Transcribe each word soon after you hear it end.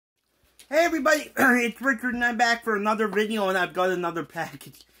Hey everybody, it's Richard and I'm back for another video and I've got another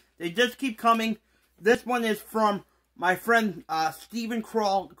package. They just keep coming. This one is from my friend Stephen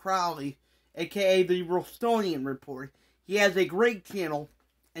Crowley, aka the Rallstonian Report. He has a great channel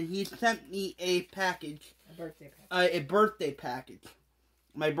and he sent me a package. A birthday package.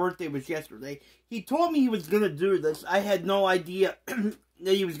 My birthday was yesterday. He told me he was going to do this. I had no idea that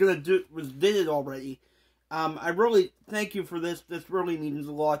he was going to did it already. I really thank you for this. This really means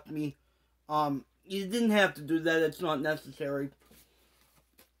a lot to me. You didn't have to do that. It's not necessary.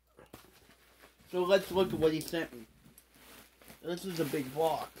 So let's look at what he sent me. This is a big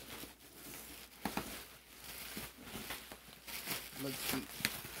box. Let's see.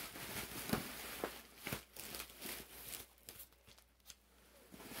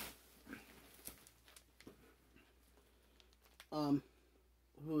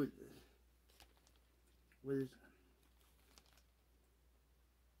 Who is this? What is it?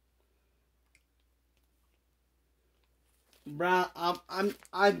 Brown, I'm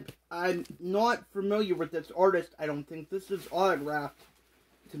not familiar with this artist. I don't think this is autographed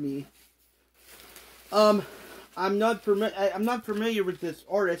to me. I'm not familiar with this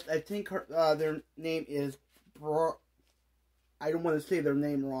artist. I think their name is I don't want to say their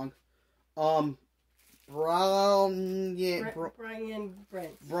name wrong. Brian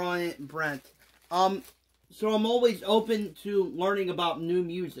Brent. So I'm always open to learning about new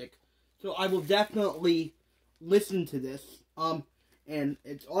music. So I will definitely listen to this. And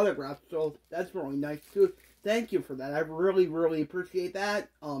it's autographed, so that's really nice too. Thank you for that. I really, really appreciate that.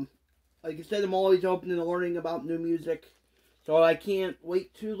 Like I said, I'm always open to learning about new music. So I can't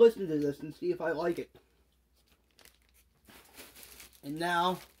wait to listen to this and see if I like it. And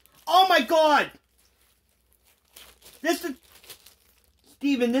now, oh my God! This is,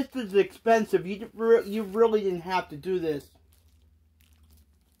 Steven, this is expensive. You really didn't have to do this.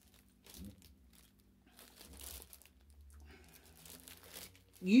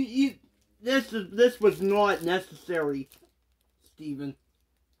 This was not necessary, Steven.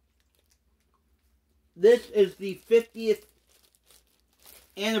 This is the 50th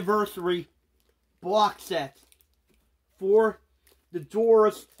anniversary box set for The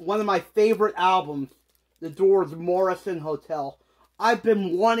Doors, one of my favorite albums, The Doors' Morrison Hotel. I've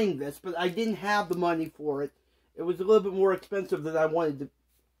been wanting this, but I didn't have the money for it. It was a little bit more expensive than I wanted to.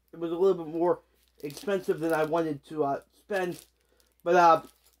 It was a little bit more expensive than I wanted to spend. But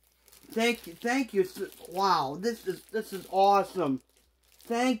thank you. Wow, this is awesome.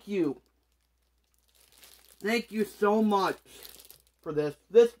 Thank you so much for this.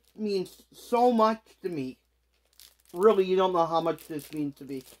 This means so much to me. Really, you don't know how much this means to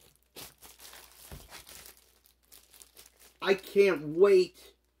me. I can't wait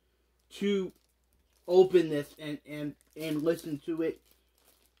to open this and listen to it.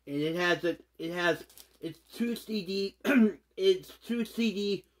 And it's 2 CD. It's 2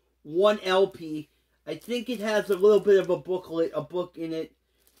 CD, 1 LP. I think it has a little bit of a booklet, a book in it,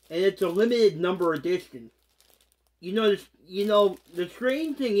 and it's a limited number edition. The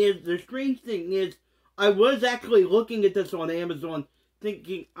strange thing is, I was actually looking at this on Amazon,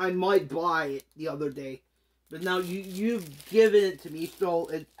 thinking I might buy it the other day, but now you've given it to me,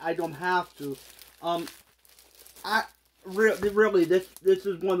 so I don't have to. Really, this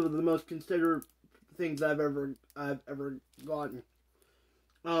is one of the most considered things I've ever gotten.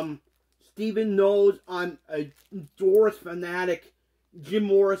 Steven knows I'm a Doors fanatic. Jim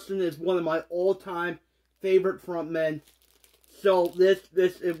Morrison is one of my all-time favorite frontmen. So this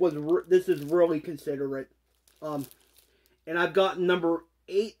is really considerate. And I've gotten number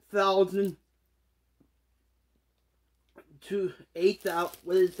 8,000 to 8,000.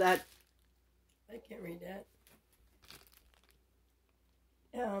 What is that? I can't read that.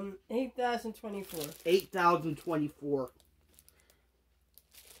 8,024. 8,024.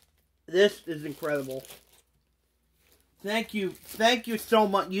 This is incredible. Thank you so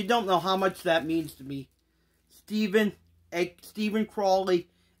much. You don't know how much that means to me. Stephen Crowley,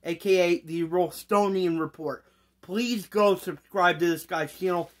 aka the Rallstonian Report. Please go subscribe to this guy's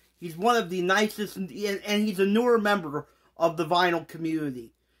channel. He's one of the nicest, and he's a newer member of the vinyl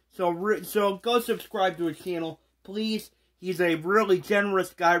community. So go subscribe to his channel, please. He's a really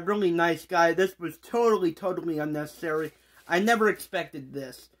generous guy, really nice guy. This was totally unnecessary. I never expected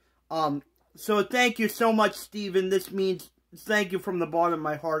this. So thank you so much, Steven. Thank you from the bottom of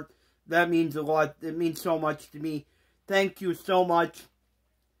my heart. That means a lot. It means so much to me. Thank you so much.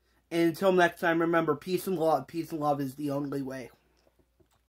 And until next time, remember, peace and love. Peace and love is the only way.